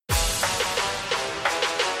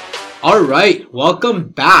All right, welcome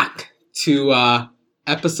back to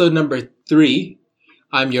episode number 3.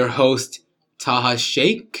 I'm your host, Taha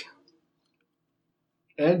Sheikh.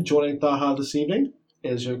 And joining Taha this evening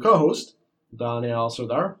is your co-host, Danyal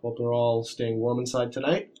Sardar. Hope you're all staying warm inside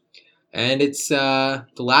tonight. And it's the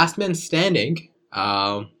last man standing.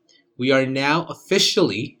 We are now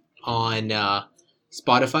officially on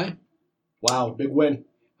Spotify, Wow, big win.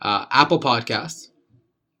 Apple Podcasts,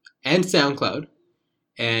 and SoundCloud.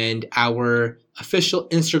 And our official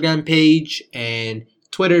Instagram page and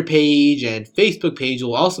Twitter page and Facebook page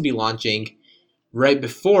will also be launching right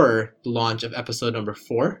before the launch of episode number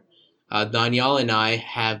 4. Danyal and I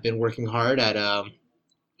have been working hard at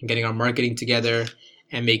getting our marketing together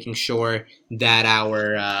and making sure that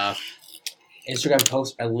our Instagram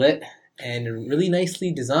posts are lit and really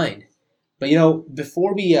nicely designed. But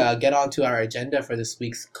before we get on to our agenda for this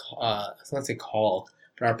week's, let's say call,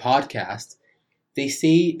 for our podcast, they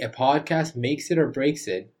say a podcast makes it or breaks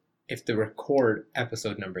it if they record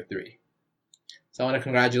episode number 3. So I want to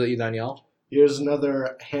congratulate you, Danyal. Here's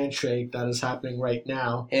another handshake that is happening right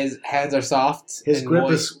now. His hands are soft. His grip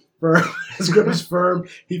is firm. His grip is firm.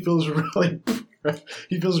 He feels really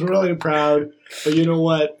proud. But you know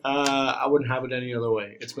what? I wouldn't have it any other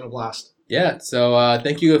way. It's been a blast. Yeah. So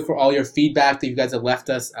thank you for all your feedback that you guys have left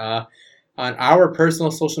us on our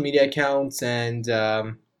personal social media accounts and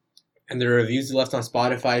the reviews you left on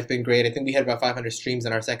Spotify. It's been great. I think we had about 500 streams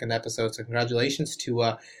in our second episode. So congratulations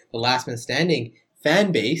to the Last Man Standing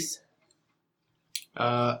fan base.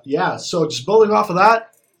 So just building off of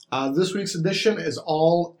that, this week's edition is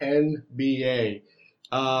all NBA.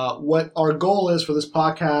 What our goal is for this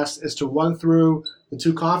podcast is to run through the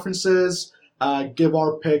two conferences, give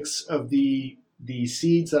our picks of the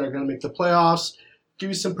seeds that are going to make the playoffs, give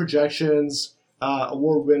you some projections,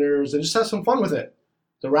 award winners, and just have some fun with it.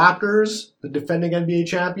 The Raptors, the defending NBA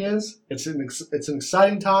champions, it's an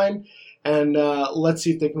exciting time, and let's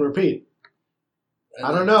see if they can repeat.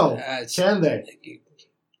 I don't know. Can they?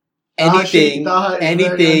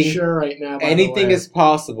 Anything sure right now, anything is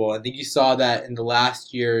possible. I think you saw that in the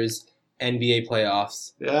last year's NBA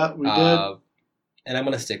playoffs. Yeah, we did. And I'm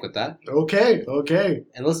going to stick with that. Okay.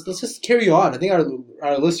 And let's just carry on. I think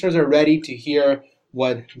our listeners are ready to hear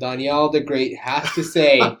what Danyal the Great has to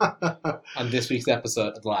say on this week's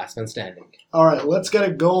episode of The Last Man Standing. All right, let's get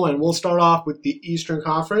it going. We'll start off with the Eastern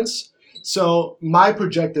Conference. So my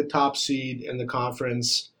projected top seed in the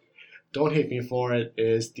conference, don't hate me for it,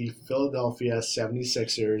 is the Philadelphia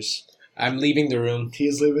 76ers. I'm leaving the room.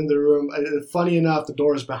 He's leaving the room. Funny enough, the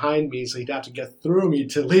door is behind me, so he'd have to get through me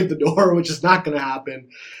to leave the door, which is not going to happen.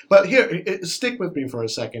 But here, stick with me for a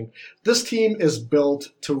second. This team is built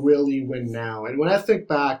to really win now. And when I think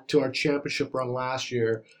back to our championship run last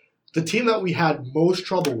year, the team that we had most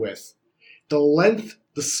trouble with, the length,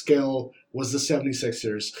 the skill, was the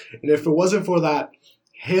 76ers. And if it wasn't for that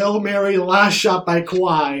Hail Mary last shot by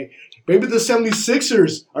Kawhi, maybe the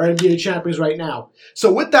 76ers are NBA champions right now.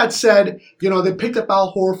 So with that said, they picked up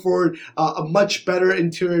Al Horford, a much better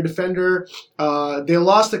interior defender. They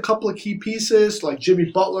lost a couple of key pieces like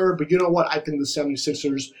Jimmy Butler, but you know what? I think the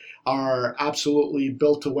 76ers are absolutely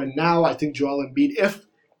built to win now. I think Joel Embiid, if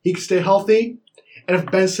he can stay healthy, and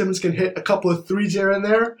if Ben Simmons can hit a couple of threes here and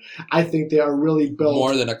there, I think they are really built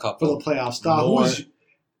more than a couple for the playoffs.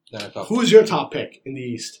 Who's your top pick in the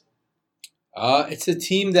East? It's a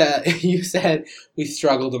team that you said we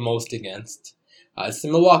struggled the most against. It's the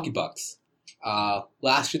Milwaukee Bucks.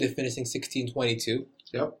 Last year they finished in 16-22.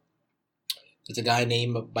 Yep. There's a guy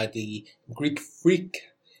named by the Greek Freak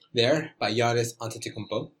there, by Giannis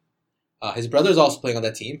Antetokounmpo. His brother is also playing on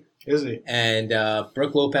that team. Is he? And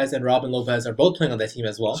Brooke Lopez and Robin Lopez are both playing on that team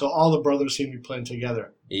as well. So all the brothers seem to be playing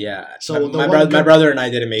together. Yeah. So my brother and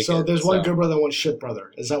I didn't make it. So there's one good brother and one shit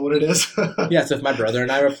brother. Is that what it is? Yeah, so if my brother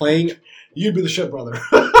and I were playing... You'd be the shit brother.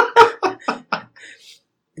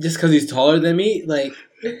 Just because he's taller than me?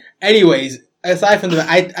 Anyways, aside from that,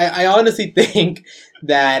 I honestly think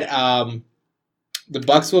that the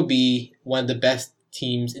Bucks will be one of the best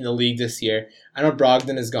teams in the league this year. I know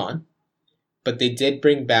Brogdon is gone, but they did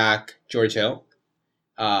bring back George Hill.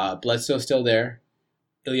 Bledsoe's still there.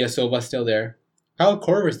 Ilyasova's still there. Kyle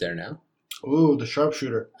Korver's there now. Ooh, the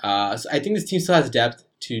sharpshooter. So I think this team still has depth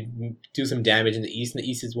to do some damage in the East, and the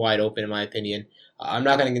East is wide open in my opinion. I'm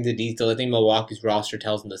not going to get into detail. I think Milwaukee's roster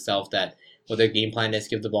tells them itself that what their game plan is,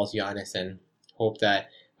 give the ball to Giannis and hope that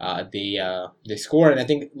they score. And I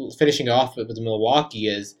think finishing off with Milwaukee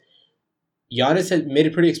is Giannis has made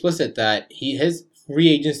it pretty explicit that his free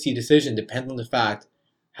agency decision depends on the fact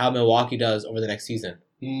how Milwaukee does over the next season.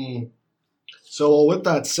 So with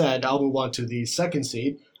that said, I'll move on to the second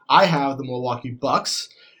seed. I have the Milwaukee Bucks.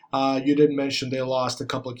 You did mention they lost a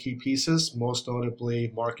couple of key pieces, most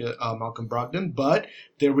notably Malcolm Brogdon, but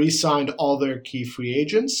they re-signed all their key free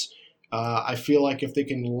agents. I feel like if they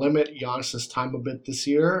can limit Giannis's time a bit this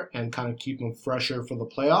year and kind of keep him fresher for the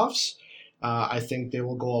playoffs, I think they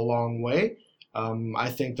will go a long way. I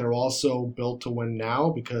think they're also built to win now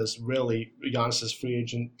because really Giannis's free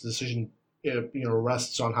agent decision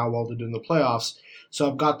rests on how well they do in the playoffs. So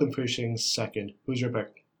I've got them finishing second. Who's your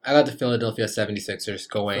pick? I got the Philadelphia 76ers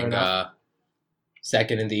going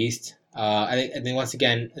second in the East. I think once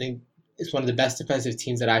again, I think it's one of the best defensive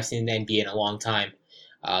teams that I've seen in the NBA in a long time.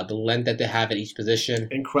 The length that they have at each position.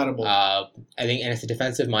 Incredible. I think, and it's a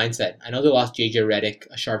defensive mindset. I know they lost JJ Redick,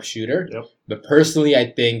 a sharpshooter, Yep. but personally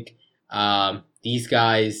I think these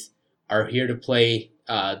guys are here to play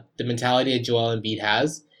the mentality that Joel Embiid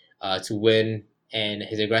has to win, and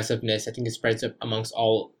his aggressiveness, I think it spreads up amongst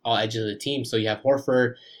all edges of the team. So you have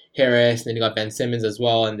Horford, Harris, and then you got Ben Simmons as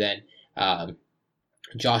well, and then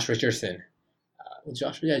Josh Richardson.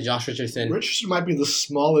 Josh Richardson. Richardson might be the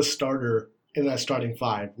smallest starter in that starting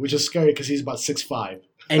five, which is scary because he's about 6'5".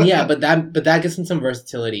 And yeah, but that gives him some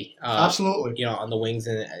versatility. Absolutely. On the wings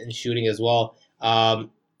and shooting as well.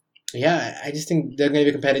 Yeah, I just think they're going to be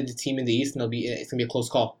a competitive team in the East, and it's going to be a close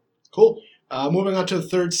call. Cool. Moving on to the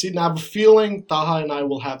third seed. Now I have a feeling Taha and I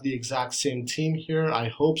will have the exact same team here. I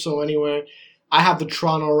hope so anyway. I have the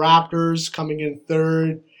Toronto Raptors coming in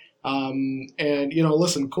third. And,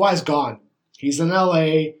 listen, Kawhi's gone. He's in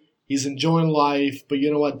LA. He's enjoying life. But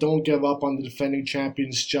you know what? Don't give up on the defending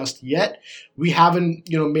champions just yet. We haven't,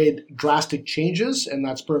 made drastic changes, and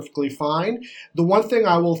that's perfectly fine. The one thing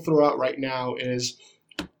I will throw out right now is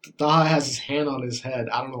Taha has his hand on his head.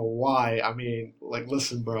 I don't know why. I mean,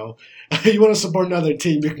 listen, bro. You want to support another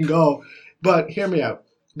team, you can go. But hear me out.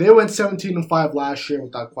 They went 17-5 last year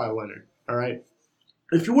without Kawhi Leonard. All right?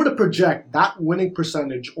 If you were to project that winning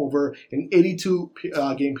percentage over an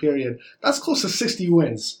 82-game period, that's close to 60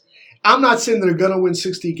 wins. I'm not saying they're going to win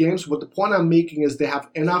 60 games, but the point I'm making is they have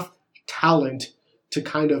enough talent to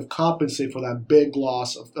kind of compensate for that big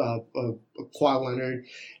loss of Kawhi Leonard.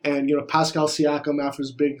 And, Pascal Siakam, after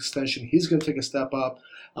his big extension, he's going to take a step up.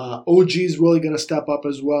 OG is really going to step up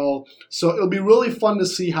as well. So it'll be really fun to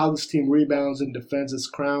see how this team rebounds and defends its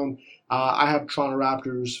crown. I have Toronto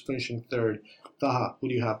Raptors finishing third. Taha, who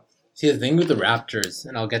do you have? See, the thing with the Raptors,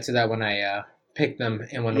 and I'll get to that when I pick them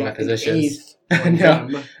in one of my positions. Yeah.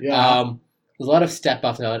 There's a lot of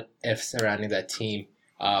step-up ifs surrounding that team.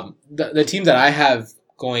 The team that I have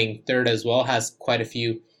going third as well has quite a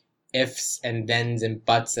few ifs and thens and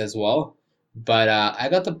buts as well. But I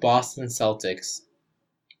got the Boston Celtics.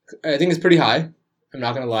 I think it's pretty high. I'm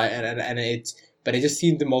not gonna lie, but it just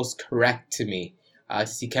seemed the most correct to me to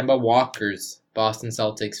see Kemba Walker's Boston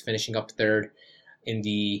Celtics finishing up third in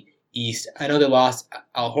the East. I know they lost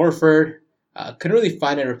Al Horford. Couldn't really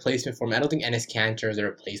find a replacement for him. I don't think Enes Kanter is a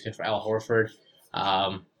replacement for Al Horford.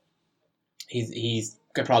 He's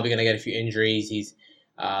probably going to get a few injuries.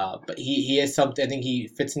 But he is something. I think he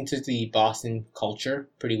fits into the Boston culture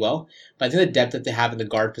pretty well. But I think the depth that they have in the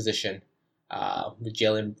guard position with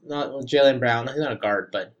Jaylen Brown. He's not a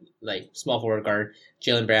guard, but small forward guard.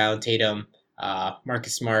 Jaylen Brown, Tatum,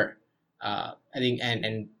 Marcus Smart. I think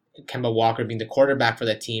and Kemba Walker being the quarterback for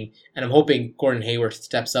that team. And I'm hoping Gordon Hayward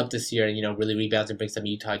steps up this year and really rebounds and brings some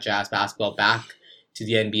Utah Jazz basketball back to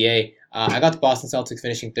the NBA. I got the Boston Celtics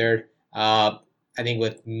finishing third. I think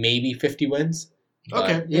with maybe 50 wins.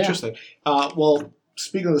 Okay, interesting. Well,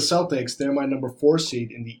 speaking of the Celtics, they're my number 4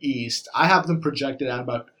 seed in the East. I have them projected at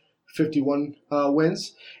about 51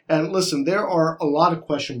 wins. And listen, there are a lot of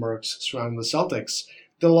question marks surrounding the Celtics.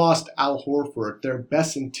 They lost Al Horford, their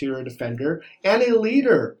best interior defender, and a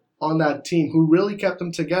leader on that team who really kept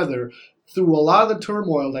them together through a lot of the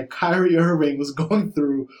turmoil that Kyrie Irving was going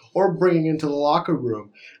through or bringing into the locker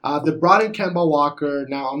room. They brought in Kemba Walker.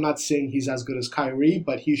 Now, I'm not saying he's as good as Kyrie,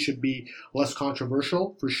 but he should be less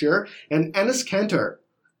controversial for sure. And Enes Kanter,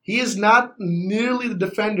 he is not nearly the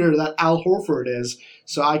defender that Al Horford is.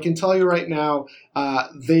 So I can tell you right now,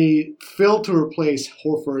 they failed to replace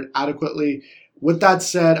Horford adequately. With that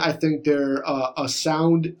said, I think they're a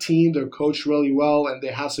sound team. They're coached really well, and they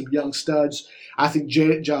have some young studs. I think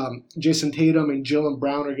Jason Tatum and Jaylen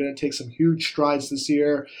Brown are going to take some huge strides this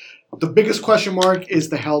year. The biggest question mark is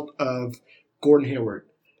the health of Gordon Hayward.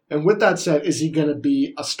 And with that said, is he going to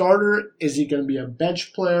be a starter? Is he going to be a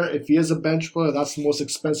bench player? If he is a bench player, that's the most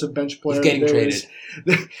expensive bench player. He's getting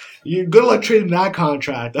traded. You're good luck trading that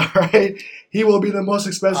contract, all right? He will be the most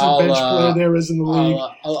expensive bench player there is in the league.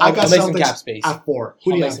 I got make some cap space at 4.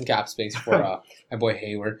 I'll make some cap space for my boy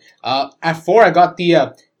Hayward. At 4, I got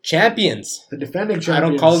the champions. The defending champions. I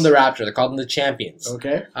don't call them the Raptors. I call them the champions.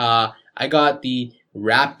 Okay. I got the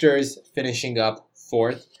Raptors finishing up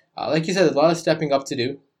fourth. Like you said, there's a lot of stepping up to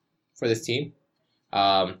do for this team.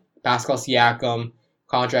 Pascal Siakam,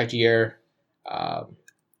 contract year,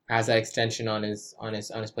 has that extension on his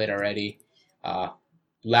plate already.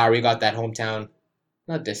 Lowry got that hometown,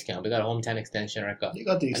 not discount, but got a hometown extension. Right? You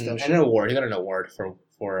got the extension. And an award. He got an award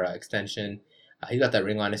for extension. He got that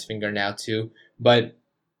ring on his finger now too. But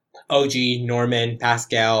OG, Norman,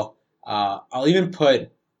 Pascal, I'll even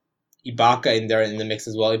put Ibaka in there in the mix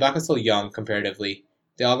as well. Ibaka's still young comparatively.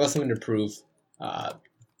 They all got something to prove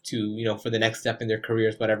for the next step in their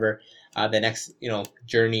careers, whatever the next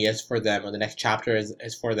journey is for them, or the next chapter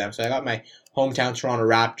is for them. So I got my hometown Toronto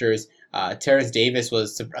Raptors. Terrence Davis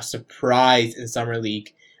was a surprise in Summer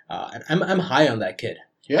League. And I'm high on that kid.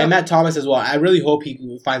 Yeah. And Matt Thomas as well. I really hope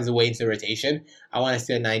he finds a way into the rotation. I want to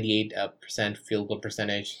see a 98% field goal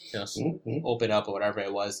percentage, open up or whatever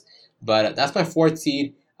it was. But that's my fourth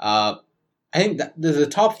seed. I think that the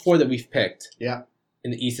top four that we've picked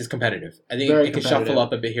in the East is competitive. I think it can shuffle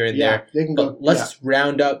up a bit here and there. They can go. Let's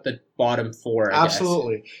round up the bottom four.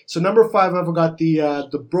 Absolutely. So number 5, I've got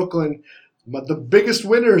the Brooklyn. But the biggest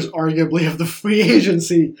winners, arguably, of the free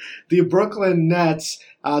agency, the Brooklyn Nets.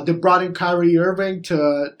 They brought in Kyrie Irving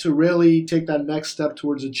to really take that next step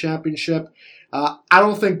towards a championship. I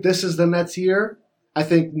don't think this is the Nets' year. I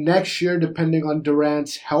think next year, depending on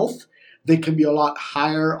Durant's health, they can be a lot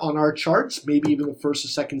higher on our charts, maybe even the first or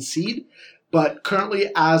second seed. But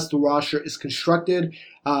currently, as the roster is constructed,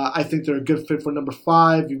 I think they're a good fit for number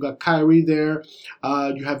 5. You've got Kyrie there.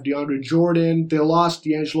 You have DeAndre Jordan. They lost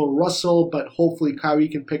D'Angelo Russell, but hopefully Kyrie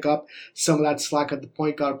can pick up some of that slack at the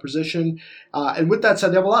point guard position. And with that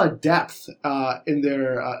said, they have a lot of depth in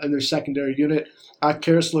their secondary unit.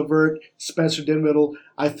 Karis LeVert, Spencer Dinwiddie,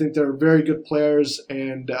 I think they're very good players,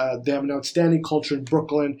 and they have an outstanding culture in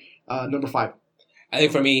Brooklyn. Number 5. I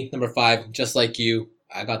think for me, number 5, just like you,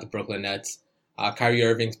 I got the Brooklyn Nets. Kyrie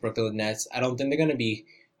Irving's Brooklyn Nets. I don't think they're going to be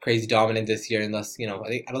crazy dominant this year unless,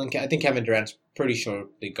 I think Kevin Durant's pretty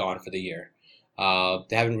surely gone for the year.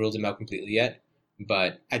 They haven't ruled him out completely yet,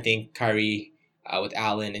 but I think Kyrie with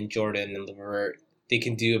Allen and Jordan and LeVert, they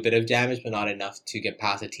can do a bit of damage, but not enough to get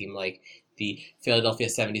past a team like the Philadelphia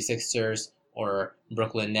 76ers or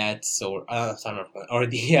Brooklyn Nets or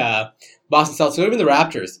the Boston Celtics or even the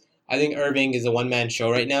Raptors. I think Irving is a one-man show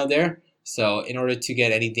right now there. So in order to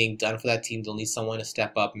get anything done for that team, they'll need someone to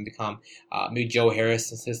step up and become maybe Joe Harris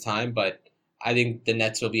since his time. But I think the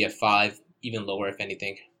Nets will be at 5, even lower if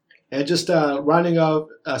anything. And just rounding out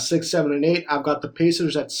 6, 7, and 8, I've got the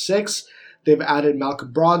Pacers at 6. They've added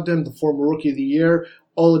Malcolm Brogdon, the former Rookie of the Year.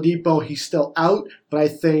 Oladipo, he's still out, but I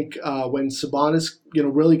think when Sabonis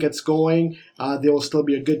really gets going, they will still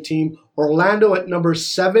be a good team. Orlando at number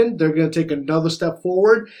 7, they're going to take another step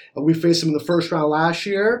forward. We faced them in the first round last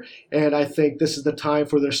year, and I think this is the time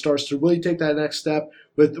for their stars to really take that next step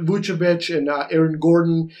with Vucevic and Aaron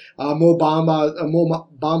Gordon, Mo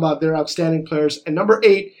Bamba, they're outstanding players. And number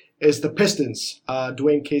 8 is the Pistons.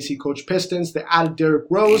 Dwayne Casey coached Pistons. They added Derrick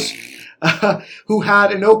Rose, who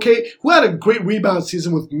had a great rebound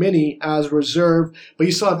season with Minnie as reserve. But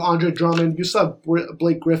you still have Andre Drummond, you still have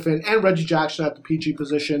Blake Griffin, and Reggie Jackson at the PG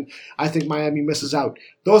position. I think Miami misses out.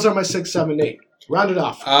 Those are my 6, 7, 8. Round it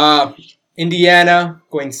off. Indiana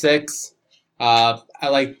going 6. I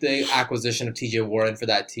like the acquisition of TJ Warren for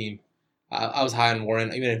that team. I was high on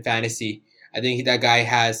Warren, even in fantasy. I think that guy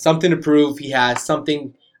has something to prove. He has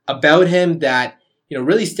something about him that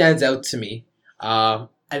really stands out to me. And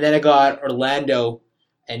then I got Orlando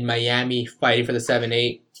and Miami fighting for the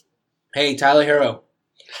 7-8. Hey, Tyler Hero.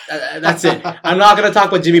 That's it. I'm not going to talk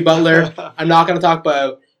about Jimmy Butler. I'm not going to talk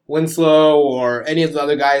about Winslow or any of the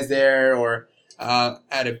other guys there or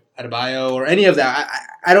Adebayo or any of that.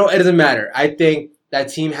 I don't. It doesn't matter. I think that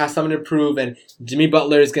team has something to prove, and Jimmy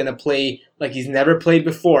Butler is going to play like he's never played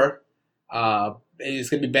before. It's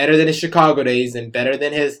going to be better than his Chicago days and better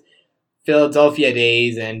than his Philadelphia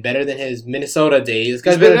days and better than his Minnesota days.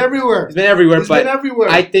 He's been everywhere. He's been everywhere.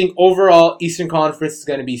 I think overall Eastern Conference is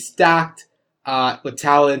going to be stacked with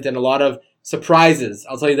talent and a lot of surprises.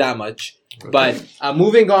 I'll tell you that much. Okay. But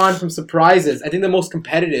moving on from surprises, I think the most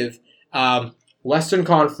competitive Western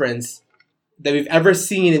Conference that we've ever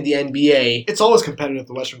seen in the NBA. It's always competitive,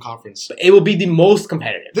 the Western Conference. But it will be the most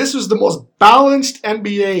competitive. This was the most balanced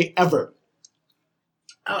NBA ever.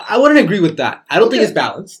 I wouldn't agree with that. I don't think it's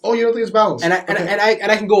balanced. Oh, you don't think it's balanced? And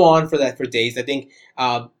I can go on for that for days. I think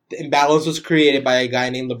the imbalance was created by a guy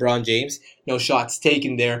named LeBron James. No shots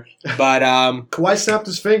taken there. But Kawhi snapped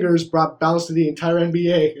his fingers, brought balance to the entire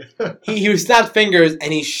NBA. he snapped fingers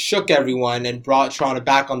and he shook everyone and brought Toronto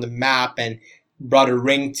back on the map and brought a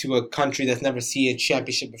ring to a country that's never seen a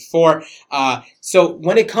championship before. So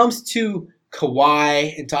when it comes to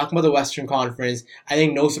Kawhi and talking about the Western Conference, I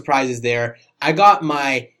think no surprises there. I got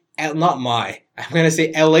I'm going to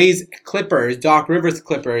say LA's Clippers, Doc Rivers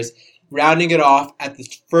Clippers, rounding it off at the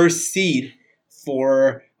first seed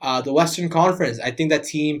for the Western Conference. I think that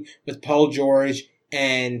team with Paul George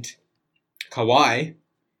and Kawhi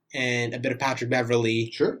and a bit of Patrick Beverly.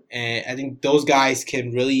 Sure. And I think those guys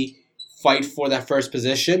can really fight for that first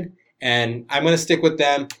position. And I'm going to stick with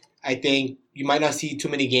them. I think you might not see too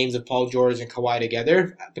many games of Paul George and Kawhi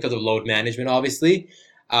together because of load management, obviously.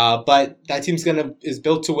 But that team is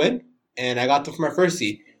built to win. And I got them for my first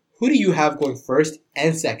seed. Who do you have going first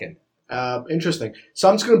and second? Interesting. So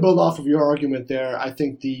I'm just going to build off of your argument there. I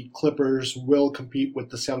think the Clippers will compete with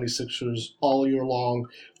the 76ers all year long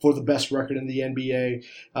for the best record in the NBA.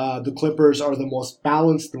 The Clippers are the most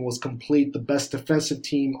balanced, the most complete, the best defensive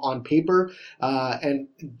team on paper. And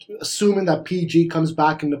assuming that PG comes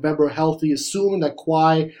back in November healthy, assuming that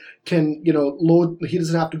Kawhi can, he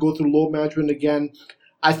doesn't have to go through load management again,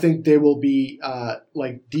 I think they will be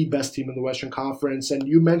like the best team in the Western Conference. And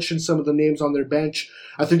you mentioned some of the names on their bench.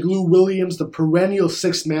 I think Lou Williams, the perennial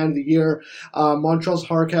sixth man of the year. Montrezl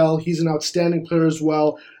Harrell, he's an outstanding player as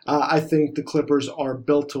well. I think the Clippers are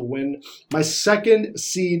built to win. My second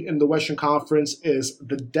seed in the Western Conference is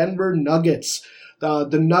the Denver Nuggets.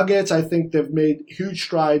 The Nuggets, I think they've made huge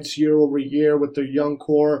strides year over year with their young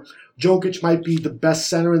core. Jokic might be the best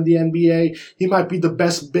center in the NBA. He might be the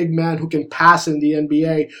best big man who can pass in the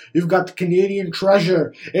NBA. You've got the Canadian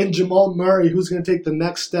treasure in Jamal Murray, who's going to take the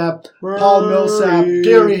next step. Paul Millsap,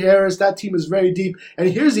 Gary Harris. That team is very deep. And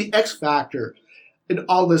here's the X factor in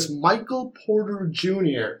all this. Michael Porter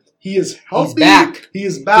Jr. He is healthy. He's back. He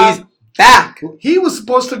is back. He's back. He was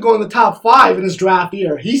supposed to go in the top 5 in his draft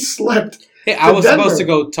year. He slipped. Hey, I was supposed to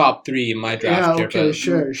go top 3 in my draft. Yeah, okay,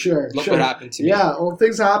 sure. Look what happened to me. Yeah, well,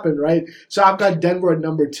 things happen, right? So I've got Denver at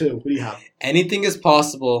number 2. What do you have? Anything is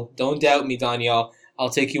possible. Don't doubt me, Danyal. I'll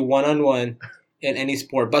take you one-on-one in any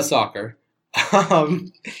sport but soccer.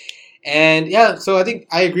 And yeah, so I think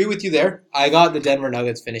I agree with you there. I got the Denver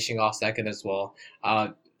Nuggets finishing off second as well.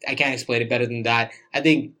 I can't explain it better than that. I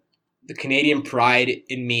think the Canadian pride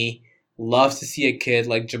in me loves to see a kid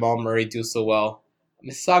like Jamal Murray do so well.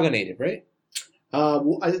 Mississauga native, right?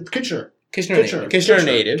 Kitchener. Kitchener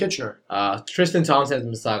native. Kitchener. Tristan Thompson is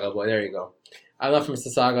Mississauga boy. There you go. I love from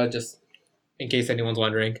Mississauga, just in case anyone's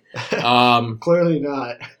wondering. Clearly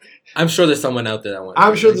not. I'm sure there's someone out there that wants.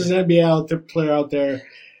 I'm sure there's an NBA player out there.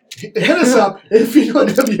 Hit us up if you know an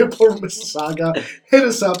NBA player from Mississauga. Hit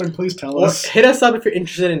us up and please tell us. Hit us up if you're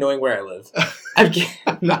interested in knowing where I live.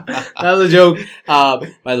 That was a joke.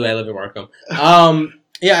 By the way, I live in Markham.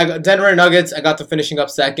 Yeah, I got Denver Nuggets. I got them finishing up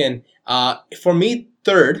second. For me,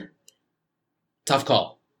 third, tough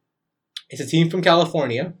call. It's a team from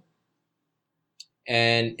California,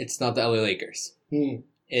 and it's not the LA Lakers. It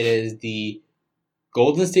is the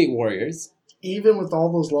Golden State Warriors. Even with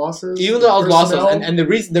all those losses? Even with all those losses. And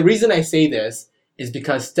the reason I say this is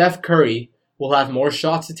because Steph Curry will have more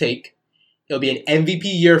shots to take. It'll be an MVP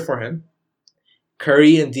year for him.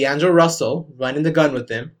 Curry and D'Angelo Russell, running the gun with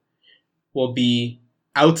him, will be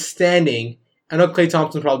outstanding. I know Klay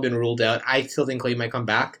Thompson's probably been ruled out. I still think Klay might come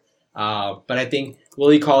back. But I think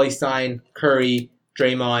Willie Cauley-Stein, Curry,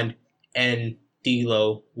 Draymond, and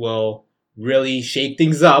D'Lo will really shake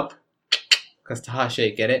things up. Because Taha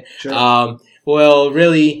shake, get it? Sure. Will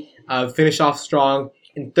really finish off strong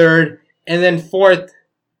in third. And then fourth,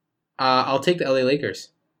 I'll take the LA Lakers.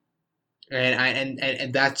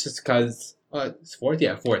 And that's just because... it's fourth?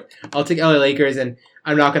 Yeah, fourth. I'll take LA Lakers, and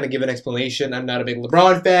I'm not going to give an explanation. I'm not a big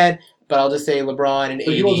LeBron fan, but I'll just say LeBron and AD.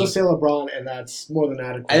 You will just say LeBron, and that's more than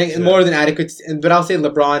adequate. I think it's more than adequate, but I'll say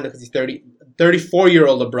LeBron because he's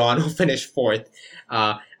 34-year-old LeBron will finish fourth.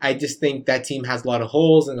 I just think that team has a lot of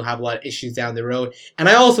holes and they'll have a lot of issues down the road. And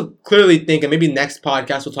I also clearly think, and maybe next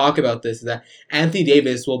podcast we'll talk about this, that Anthony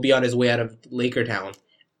Davis will be on his way out of Laker Town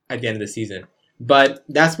at the end of the season. But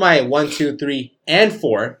that's my 1, 2, 3, and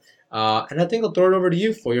 4. And I think I'll throw it over to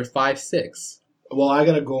you for your 5, 6. Well, I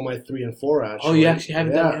gotta go my 3 and 4 actually. Oh, you actually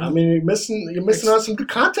haven't done it. I mean, you're missing out some good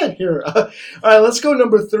content here. All right, let's go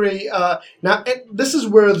number 3. Now this is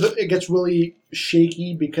where it gets really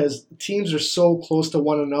shaky because teams are so close to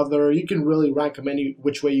one another. You can really rank them any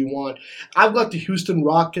which way you want. I've got the Houston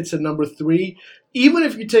Rockets at number 3. Even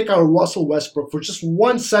if you take out Russell Westbrook for just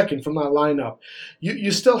 1 second from that lineup,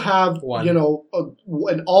 you still have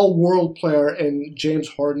an all-world player in James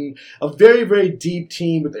Harden, a very, very deep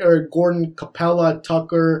team with Eric Gordon, Capella,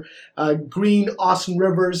 Tucker, Green, Austin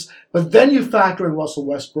Rivers. But then you factor in Russell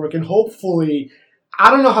Westbrook, and hopefully,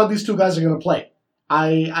 I don't know how these two guys are going to play.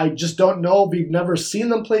 I just don't know. We've never seen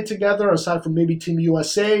them play together aside from maybe Team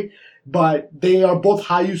USA, but they are both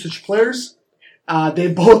high-usage players.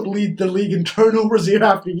 They both lead the league in turnovers year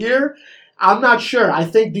after year. I'm not sure. I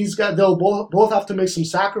think these guys, they'll both have to make some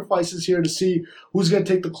sacrifices here to see who's going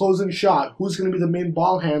to take the closing shot, who's going to be the main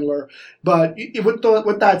ball handler. But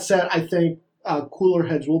with that said, I think cooler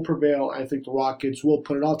heads will prevail. I think the Rockets will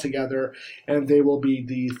put it all together, and they will be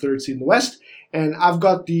the 3rd seed in the West. And I've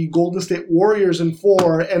got the Golden State Warriors in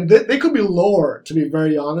 4, and they could be lower, to be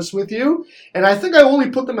very honest with you. And I think I only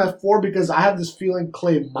put them at 4 because I have this feeling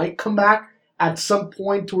Clay might come back at some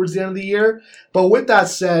point towards the end of the year. But with that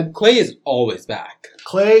said, Clay is always back.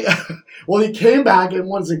 Clay, well, he came back in,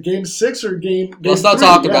 what is it, Game 6 or Game Let's not 3?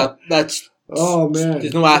 talk about that. Oh, man.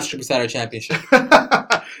 There's no asterisk beside our championship.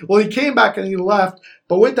 Well, he came back and he left.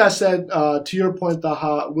 But with that said, to your point,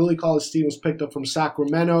 Willie Cauley-Stein was picked up from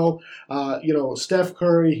Sacramento. Steph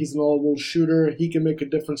Curry, he's an all-world shooter. He can make a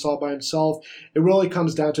difference all by himself. It really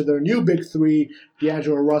comes down to their new big 3,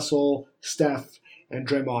 D'Angelo Russell, Steph, and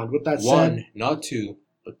Draymond. With that said, 1, not 2,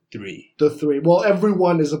 but 3. The 3. Well,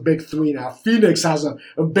 everyone is a big 3 now. Phoenix has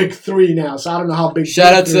a big 3 now, so I don't know how big.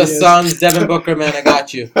 Shout out to the Suns, Devin Booker, man. I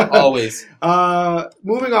got you always.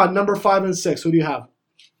 Moving on, number 5 and 6. Who do you have?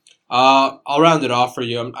 I'll round it off for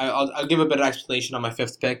you. I'll give a bit of explanation on my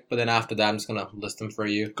 5th pick, but then after that, I'm just gonna list them for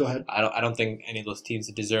you. Go ahead. I don't think any of those teams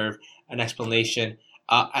deserve an explanation.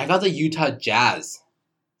 I got the Utah Jazz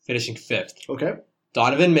finishing 5th. Okay.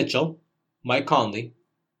 Donovan Mitchell, Mike Conley,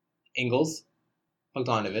 Ingles,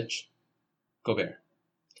 Bogdanovich, Gobert.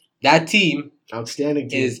 That team Outstanding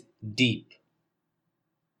team. is deep.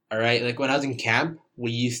 All right? Like when I was in camp,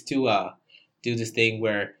 we used to do this thing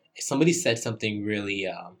where if somebody said something really,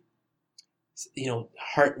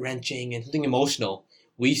 heart-wrenching and something emotional,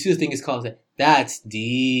 we used to do this thing is called, that's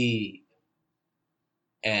deep.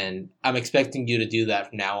 And I'm expecting you to do that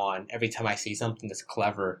from now on every time I say something that's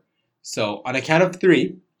clever. So on a count of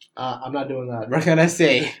 3, I'm not doing that. we're going to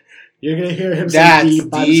say, you're going to hear him say deep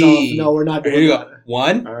by himself. No, we're not doing Here you that. go.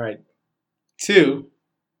 1, All right. 2,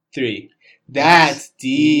 3. That's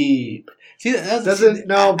deep. See, I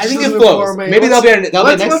think it flows. Maybe that'll be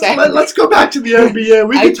next segment. Let's go back to the NBA.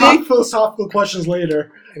 We can talk philosophical questions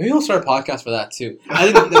later. Maybe we'll start a podcast for that too.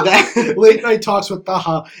 I think that Late night talks with Taha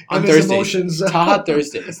on and Thursdays. his emotions. Taha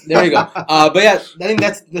Thursdays. There you go. But yeah, I think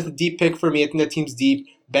that's a deep pick for me. I think that team's deep.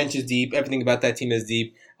 Bench is deep. Everything about that team is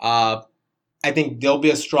deep. I think they'll be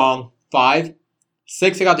a strong 5.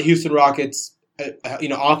 6, I got the Houston Rockets.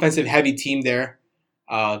 Offensive heavy team there.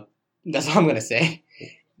 That's all I'm gonna say.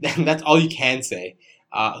 That's all you can say.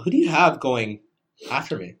 Who do you have going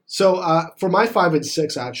after me? So for my 5 and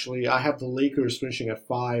 6, actually, I have the Lakers finishing at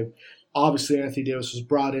 5. Obviously, Anthony Davis was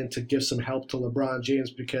brought in to give some help to LeBron James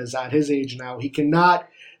because at his age now, he cannot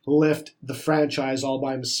lift the franchise all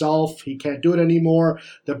by himself. He can't do it anymore.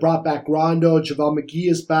 They brought back Rondo. JaVale McGee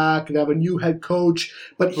is back. They have a new head coach.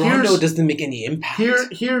 But Rondo doesn't make any impact.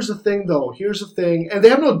 Here's the thing, though. Here's the thing. And they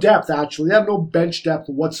have no depth, actually. They have no bench depth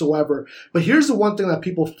whatsoever. But here's the one thing that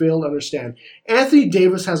people fail to understand. Anthony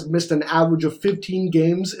Davis has missed an average of 15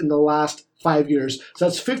 games in the last 5 years. So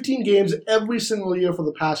that's 15 games every single year for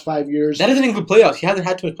the past 5 years. That doesn't include playoffs. He hasn't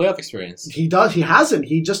had too much playoff experience. He does. He hasn't.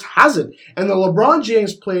 He just hasn't. And the LeBron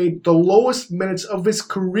James played the lowest minutes of his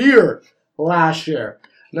career last year.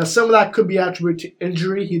 Now, some of that could be attributed to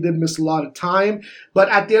injury. He did miss a lot of time. But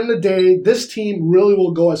at the end of the day, this team really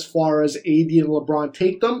will go as far as AD and LeBron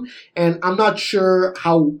take them. And I'm not sure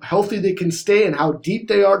how healthy they can stay and how deep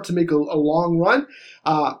they are to make a long run.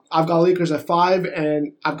 I've got Lakers at 5,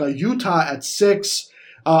 and I've got Utah at 6.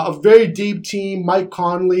 A very deep team. Mike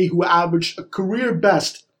Conley, who averaged a career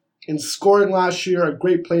best in scoring last year, a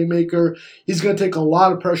great playmaker. He's going to take a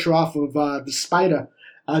lot of pressure off of the Spider.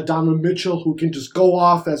 Donovan Mitchell, who can just go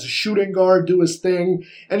off as a shooting guard, do his thing.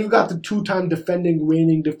 And you've got the 2-time defending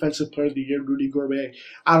reigning defensive player of the year, Rudy Gobert.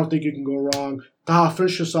 I don't think you can go wrong. Taha,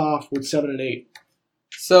 finish us off with 7 and 8.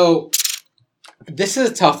 So, this is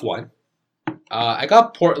a tough one. I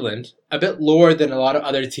got Portland a bit lower than a lot of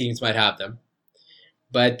other teams might have them.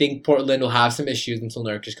 But I think Portland will have some issues until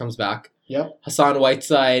Nurkic comes back. Yep. Hassan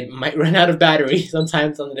Whiteside might run out of battery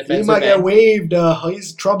sometimes on the defensive end. He might get waived.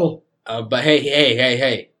 He's in trouble. But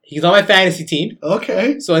hey. He's on my fantasy team.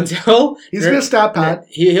 Okay. So until he's gonna stat pad.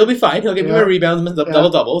 He'll be fine. He'll give me my rebounds, double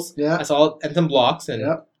doubles. Yeah. That's all, and some blocks,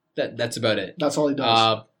 and that's about it. That's all he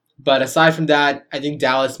does. But aside from that, I think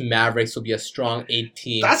Dallas Mavericks will be a strong 8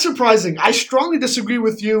 team. That's surprising. I strongly disagree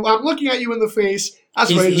with you. I'm looking at you in the face.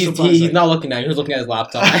 That's very surprising. He's not looking at me. He was looking at his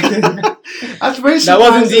laptop. That's very surprising. That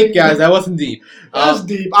wasn't deep, guys. That wasn't deep. That's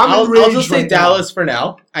deep. I'll just say Dallas for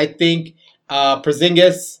now. I think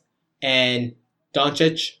Porzingis and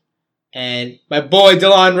Doncic and my boy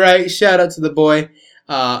DeLon Wright. Shout out to the boy.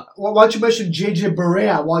 Why don't you mention JJ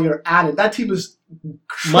Barea while you're at it? That team is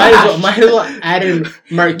might as well add in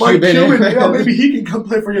Mark Cuban. Maybe he can come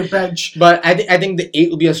play for your bench. But I think the 8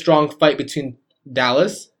 will be a strong fight between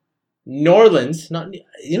Dallas, New Orleans. They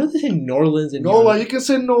say New Orleans and Nola. You can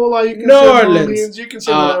say Nola. You can say New Orleans. You can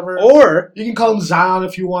say whatever. Or you can call him Zion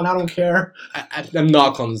if you want. I don't care. I'm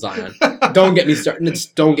not calling Zion. Don't get me started.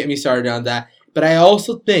 Don't get me started on that. But I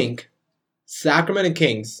also think Sacramento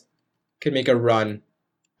Kings can make a run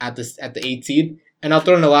at the 8 seed. And I'll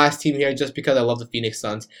throw in the last team here just because I love the Phoenix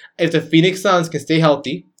Suns. If the Phoenix Suns can stay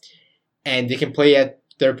healthy and they can play at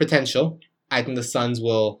their potential, I think the Suns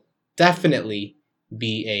will definitely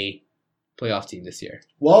be a playoff team this year.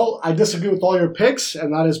 Well, I disagree with all your picks,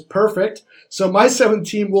 and that is perfect. So my 7th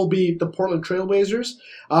team will be the Portland Trailblazers.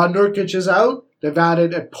 Nurkic is out. They've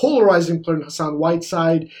added a polarizing player in Hassan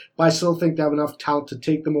Whiteside, but I still think they have enough talent to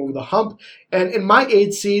take them over the hump. And in my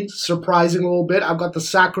 8th seed, surprising a little bit, I've got the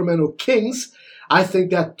Sacramento Kings. I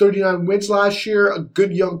think that 39 wins last year, a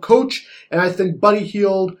good young coach, and I think Buddy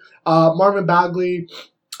Hield, Marvin Bagley,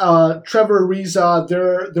 Trevor Ariza,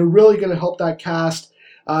 they're really going to help that cast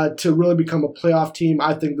to really become a playoff team.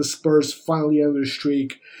 I think the Spurs finally end their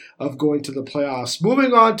streak of going to the playoffs.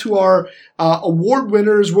 Moving on to our award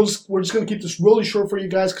winners, we're just going to keep this really short for you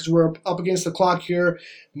guys because we're up against the clock here.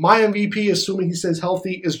 My MVP, assuming he stays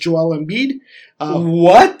healthy, is Joel Embiid.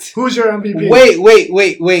 What? Who's your MVP?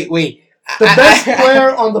 Wait. The best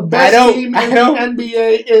player on the best team in the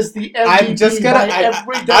NBA is the MVP. I'm just gonna.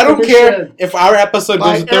 I don't care if our episode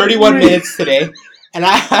goes 31 minutes today, and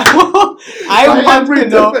I want to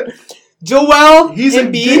know. Joel, he's a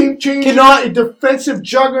game changer, a defensive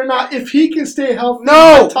juggernaut. If he can stay healthy,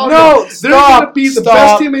 they're going to be the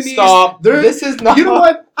best team in the East. This is not. You know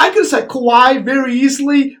what? I could have said Kawhi very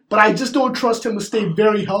easily, but I just don't trust him to stay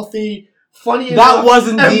very healthy. Funny enough, that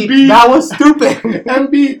wasn't deep. That was stupid.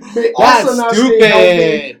 Embiid may also not stay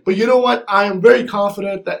healthy. But you know what? I am very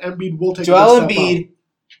confident that Embiid will take Joel Embiid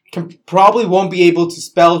probably won't be able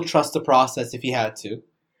to trust the process if he had to.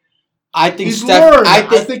 I think I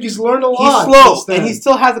think he's learned a lot. He's slow, and he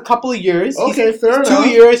still has a couple of years. Okay, fair enough. 2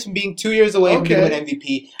 years from being 2 years away from being an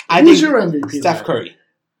MVP. Who's your MVP? Steph Curry.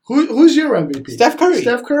 Who's your MVP? Steph Curry.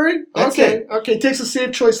 Steph Curry? Okay. Takes a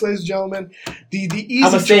safe choice, ladies and gentlemen. The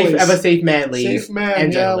easy choice. I'm a safe man, ladies. Safe man,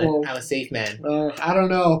 and gentlemen. I'm a safe man. I don't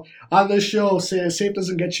know. On this show, safe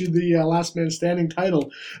doesn't get you the last man standing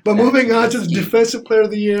title. But moving on to the defensive player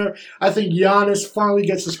of the year, I think Giannis finally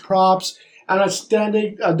gets his props. An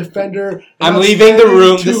outstanding defender. I'm leaving the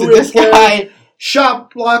room. This guy.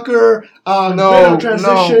 Shot blocker. Better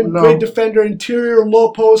transition. Great defender. Interior,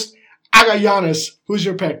 low post. I got Giannis. Who's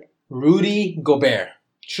your pick? Rudy Gobert.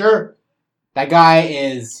 Sure. That guy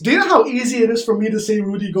is... Do you know how easy it is for me to say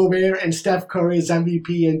Rudy Gobert and Steph Curry is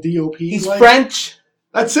MVP and DOP? He's French.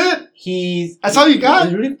 That's it. That's all you got?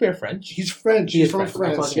 Is Rudy Gobert French? He's French. He's from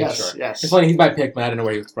France. Yes. It's funny. He's my pick, but I don't know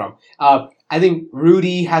where he was from. I think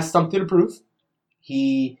Rudy has something to prove.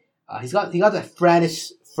 He's got that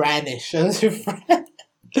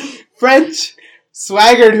French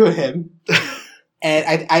swagger to him.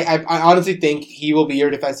 And I honestly think he will be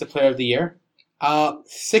your defensive player of the year.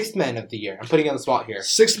 6th man of the year. I'm putting you on the spot here.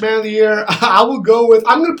 6th man of the year. I'm going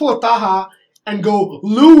to pull a Taha and go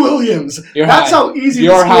Lou Williams. That's how easy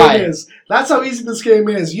this game is. That's how easy this game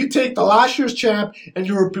is. You take the last year's champ and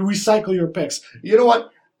you recycle your picks. You know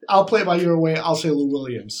what? I'll play it by your way. I'll say Lou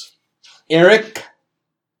Williams. Eric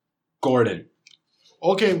Gordon.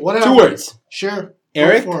 Okay, whatever. 2 words. Sure.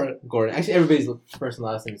 Eric Gordon. Actually, everybody's first and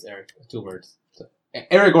last name is Eric. 2 words. So,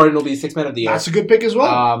 Eric Gordon will be 6th man of the year. That's a good pick as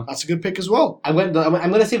well. I'm going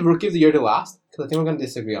to save Rookie of the Year to last because I think we're going to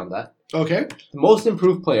disagree on that. Okay. The most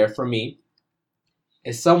improved player for me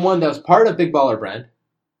is someone that was part of Big Baller Brand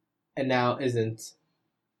and now isn't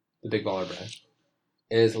the Big Baller Brand.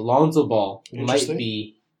 Is Lonzo Ball might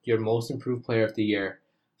be your most improved player of the year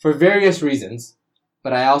for various reasons.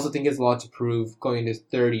 But I also think it's a lot to prove going into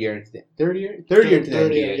third year into the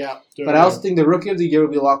NBA. Yeah, but I also think the Rookie of the Year will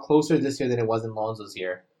be a lot closer this year than it was in Lonzo's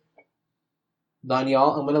year.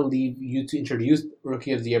 Danyal, I'm going to leave you to introduce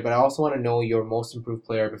Rookie of the Year, but I also want to know your most improved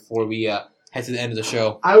player before we head to the end of the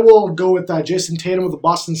show. I will go with Jason Tatum of the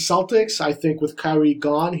Boston Celtics. I think with Kyrie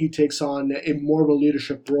gone, he takes on a more of a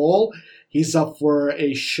leadership role. He's up for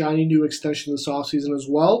a shiny new extension this offseason as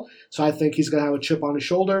well. So I think he's going to have a chip on his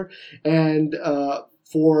shoulder. And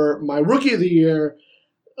for my Rookie of the Year,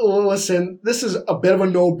 listen, this is a bit of a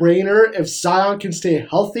no-brainer. If Zion can stay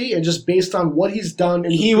healthy and just based on what he's done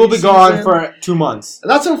in he will be gone for 2 months.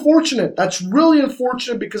 That's unfortunate. That's really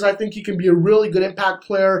unfortunate because I think he can be a really good impact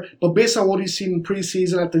player. But based on what he's seen in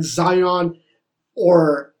preseason, I think Zion,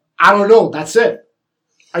 or I don't know, that's it.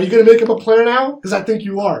 Are you going to make him a player now? Because I think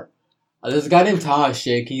you are. There's a guy named Taha.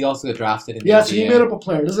 He also got drafted in the Yes, NBA. he made up a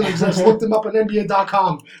player. Doesn't exist. Looked him up on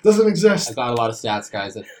NBA.com. Doesn't exist. I got a lot of stats,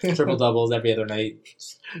 guys. Triple doubles every other night.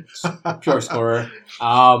 Pure scorer.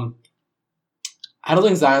 I don't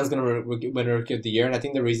think Zion's going to win Rookie of the Year, and I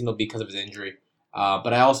think the reason will be because of his injury.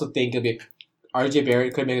 But I also think it'll be RJ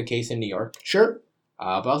Barrett could make a case in New York. Sure.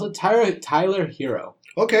 But also Tyler Hero.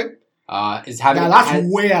 Okay. Is having. Now that's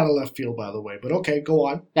way out of left field, by the way. But okay, go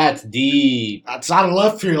on. That's deep. That's out of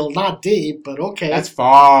left field, not deep, but okay. That's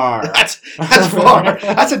far. That's far.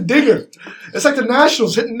 That's a dinger. It's like the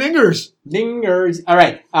Nationals hitting dingers. Dingers. All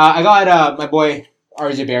right. I got my boy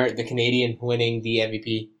RJ Barrett, the Canadian, winning the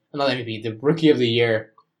MVP. Not MVP, the Rookie of the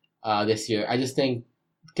Year this year. I just think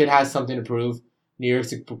kid has something to prove. New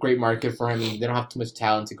York's a great market for him, and they don't have too much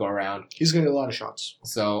talent to go around. He's going to get a lot of shots.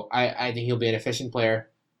 So I think he'll be an efficient player.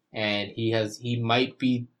 And he might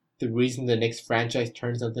be the reason the Knicks franchise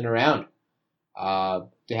turns something around.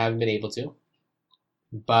 They haven't been able to.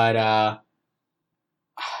 But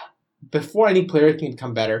before any player can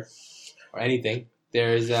become better or anything,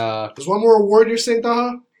 there's one more award you're saying,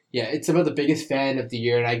 Taha? Yeah, it's about the biggest fan of the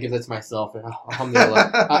year, and I give that to myself.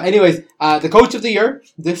 Anyways, the coach of the year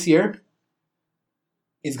this year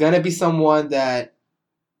is gonna be someone that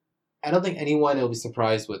I don't think anyone will be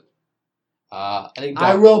surprised with.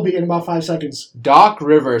 I will be in about 5 seconds. Doc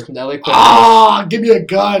Rivers from the LA Clippers. Ah, give me a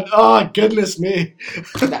gun. Oh, goodness me.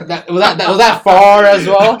 was that far as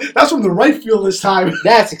well? That's from the right field this time.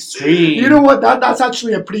 That's extreme. You know what? That's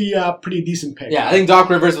actually a pretty decent pick. Yeah, I think Doc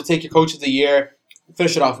Rivers will take your coach of the year.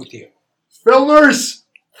 Finish it off with you. Phil Nurse.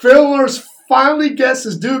 Phil Nurse finally gets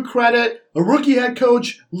his due credit. A rookie head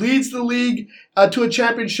coach leads the league to a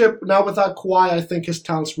championship. Now without Kawhi, I think his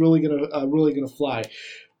talent's really gonna fly.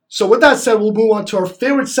 So with that said, we'll move on to our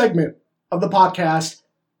favorite segment of the podcast,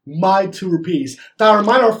 My 2 Rupees. Now,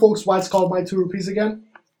 remind our folks why it's called My 2 Rupees again.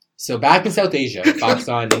 So back in South Asia,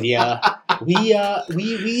 Pakistan, India, we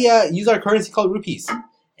use our currency called rupees.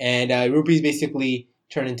 And rupees basically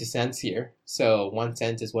turn into cents here. So 1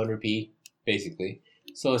 cent is 1 rupee, basically.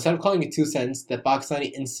 So instead of calling it 2 cents, the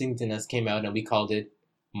Pakistani instinct in us came out and we called it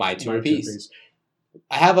My 2 Rupees.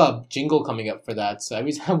 I have a jingle coming up for that. So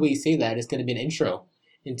every time we say that, it's going to be an intro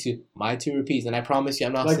into My 2 Rupees, and I promise you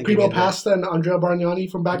I'm not like Primo Pasta and Andrea Bargnani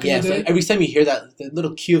from back in the day. So every time you hear that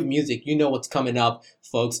little cue of music, you know what's coming up,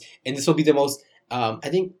 folks. And this will be the most, I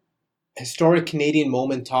think, historic Canadian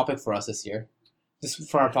moment topic for us this year. This is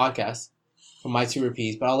for our podcast, for My 2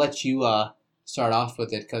 Rupees. But I'll let you start off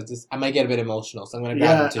with it because I might get a bit emotional, so I'm going to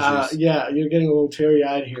grab some tissues. You're getting a little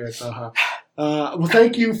teary-eyed here, Taha. Well,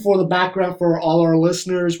 thank you for the background for all our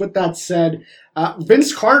listeners. With that said,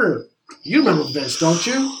 Vince Carter. You remember Vince, don't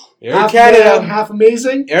you? Air Canada. Half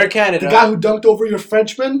amazing. Air Canada. The guy who dunked over your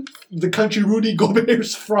Frenchman, the country Rudy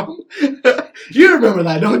Gobert's from. You remember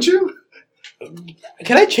that, don't you?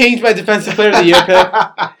 Can I change my defensive player of the year pick?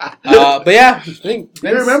 But yeah, I think Vince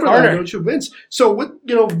you remember Carter. that, don't you, Vince? So,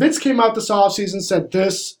 Vince came out this offseason and said,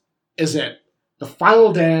 this is it. The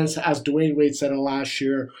final dance, as Dwayne Wade said in last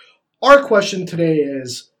year. Our question today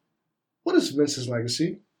is, what is Vince's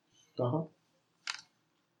legacy? Uh-huh.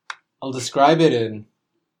 I'll describe it in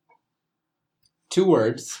 2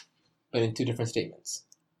 words, but in 2 different statements.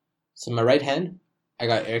 So in my right hand, I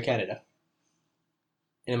got Air Canada.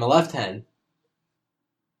 And in my left hand,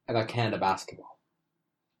 I got Canada basketball.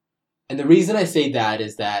 And the reason I say that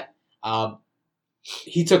is that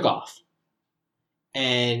he took off.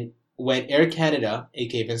 And when Air Canada,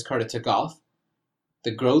 aka Vince Carter, took off, the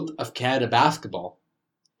growth of Canada basketball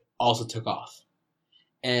also took off.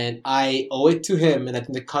 And I owe it to him, and I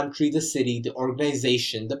think the country, the city, the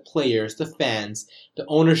organization, the players, the fans, the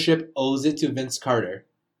ownership owes it to Vince Carter.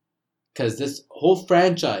 Because this whole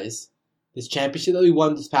franchise, this championship that we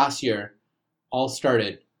won this past year, all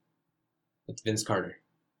started with Vince Carter.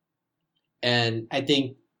 And I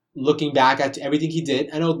think looking back at everything he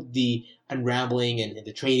did, I know the unrambling and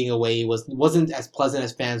the trading away wasn't as pleasant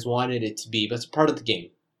as fans wanted it to be, but it's part of the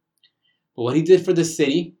game. But what he did for the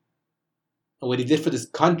city, and what he did for this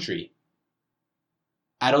country,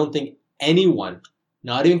 I don't think anyone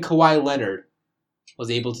not even Kawhi Leonard was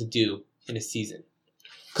able to do in a season.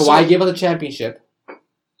 Kawhi gave us a championship,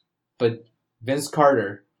 but Vince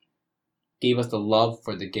Carter gave us the love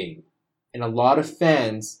for the game. And a lot of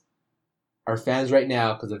fans are fans right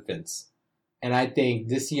now because of Vince. And I think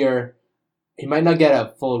this year, he might not get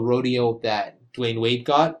a full rodeo that Dwayne Wade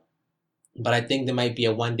got, but I think there might be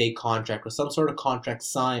a one-day contract or some sort of contract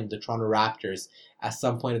signed with the Toronto Raptors at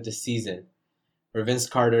some point of the season where Vince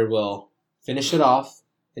Carter will finish it off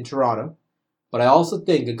in Toronto. But I also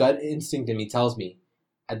think a gut instinct in me tells me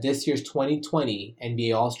at this year's 2020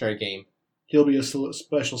 NBA All-Star Game, he'll be a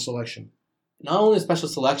special selection. Not only a special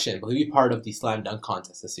selection, but he'll be part of the slam dunk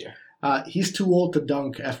contest this year. He's too old to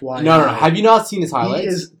dunk, FYI. No. Have you not seen his highlights? He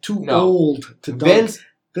is too old to dunk. Vince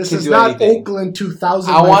this is not anything. Oakland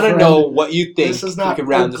 2000. I want to know what you think. This is not we can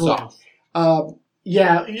round Oakland. this off.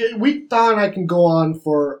 Taha and I can go on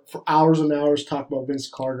for hours and hours talking about Vince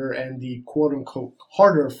Carter and the quote-unquote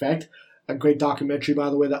Carter effect. A great documentary, by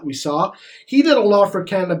the way, that we saw. He did a lot for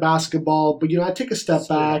Canada basketball, but, I take a step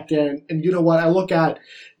back and you know what? I look at,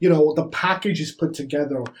 the package he's put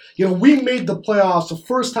together. We made the playoffs the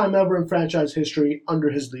first time ever in franchise history under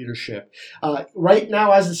his leadership. Right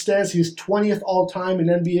now, as it stands, he's 20th all-time in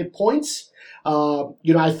NBA points.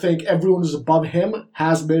 I think everyone who's above him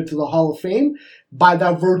has made it to the Hall of Fame. By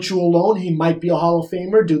that virtue alone, he might be a Hall of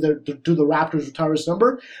Famer. Do the Raptors retire his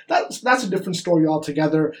number? That's a different story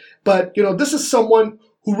altogether. But, this is someone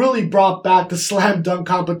who really brought back the slam dunk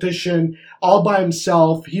competition all by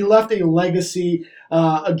himself. He left a legacy,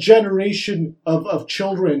 a generation of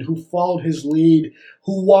children who followed his lead,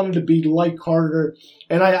 who wanted to be like Carter.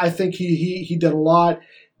 And I think he did a lot.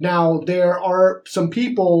 Now, there are some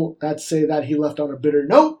people that say that he left on a bitter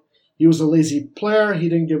note. He was a lazy player. He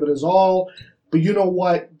didn't give it his all. But you know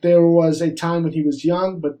what? There was a time when he was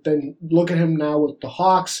young, but then look at him now with the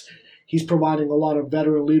Hawks. He's providing a lot of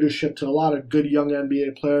veteran leadership to a lot of good young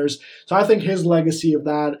NBA players. So I think his legacy of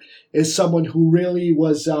that is someone who really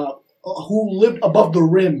was, who lived above the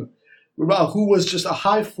rim, who was just a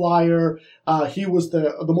high flyer. He was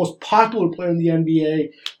the most popular player in the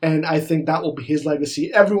NBA, and I think that will be his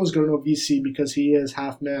legacy. Everyone's going to know VC because he is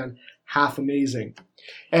half man, half amazing.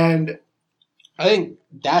 And I think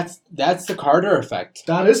that's the Carter effect.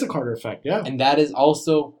 That is the Carter effect, yeah. And that is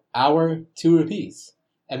also our 2 repeats.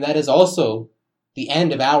 And that is also the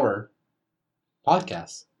end of our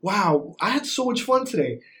podcast. Wow, I had so much fun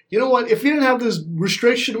today. You know what? If we didn't have this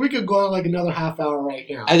restriction, we could go on like another half hour right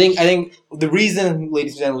now. I think the reason,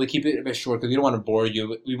 ladies and gentlemen, we keep it a bit short because we don't want to bore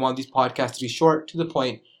you. We want these podcasts to be short, to the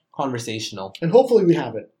point, conversational. And hopefully we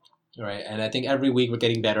have it. Right, and I think every week we're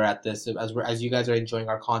getting better at this. As you guys are enjoying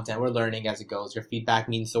our content, we're learning as it goes. Your feedback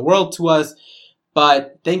means the world to us.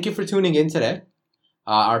 But thank you for tuning in today.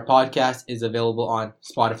 Our podcast is available on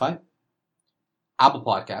Spotify, Apple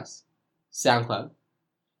Podcasts, SoundCloud,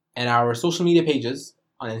 and our social media pages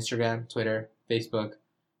on Instagram, Twitter, Facebook.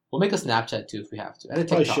 We'll make a Snapchat too if we have to, and a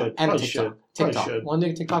TikTok. TikTok. Want to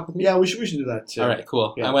do a TikTok with me? Yeah, we should do that too. All right,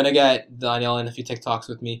 cool. Yeah. I'm gonna get Daniel and a few TikToks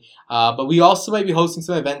with me. But we also might be hosting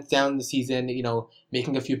some events down the season.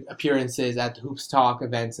 Making a few appearances at the Hoops Talk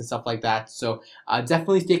events and stuff like that. So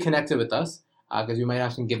definitely stay connected with us because we might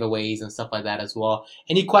have some giveaways and stuff like that as well.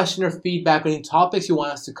 Any question or feedback or any topics you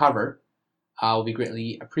want us to cover will be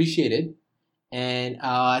greatly appreciated. And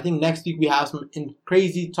I think next week we have some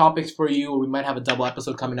crazy topics for you. Or we might have a double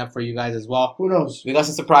episode coming up for you guys as well. Who knows? We got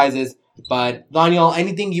some surprises. But Daniel,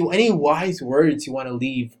 any wise words you want to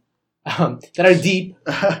leave that are deep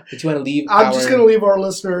that you want to leave? I'm just going to leave our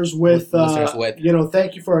listeners with,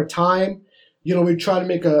 thank you for our time. We try to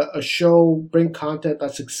make a show, bring content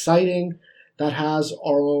that's exciting, that has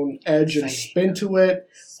our own edge and spin to it.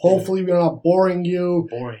 Hopefully we're not boring you.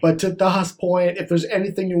 But to Taha's point, if there's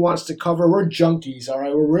anything you want us to cover, we're junkies, all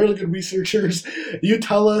right? We're really good researchers. You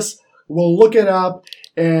tell us, we'll look it up.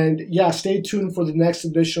 And yeah, stay tuned for the next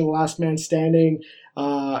edition of Last Man Standing.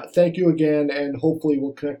 Thank you again, and hopefully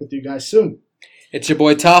we'll connect with you guys soon. It's your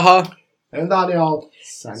boy Taha and Danyal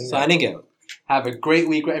signing out. Have a great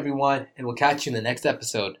week, everyone, and we'll catch you in the next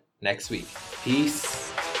episode next week.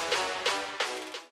 Peace.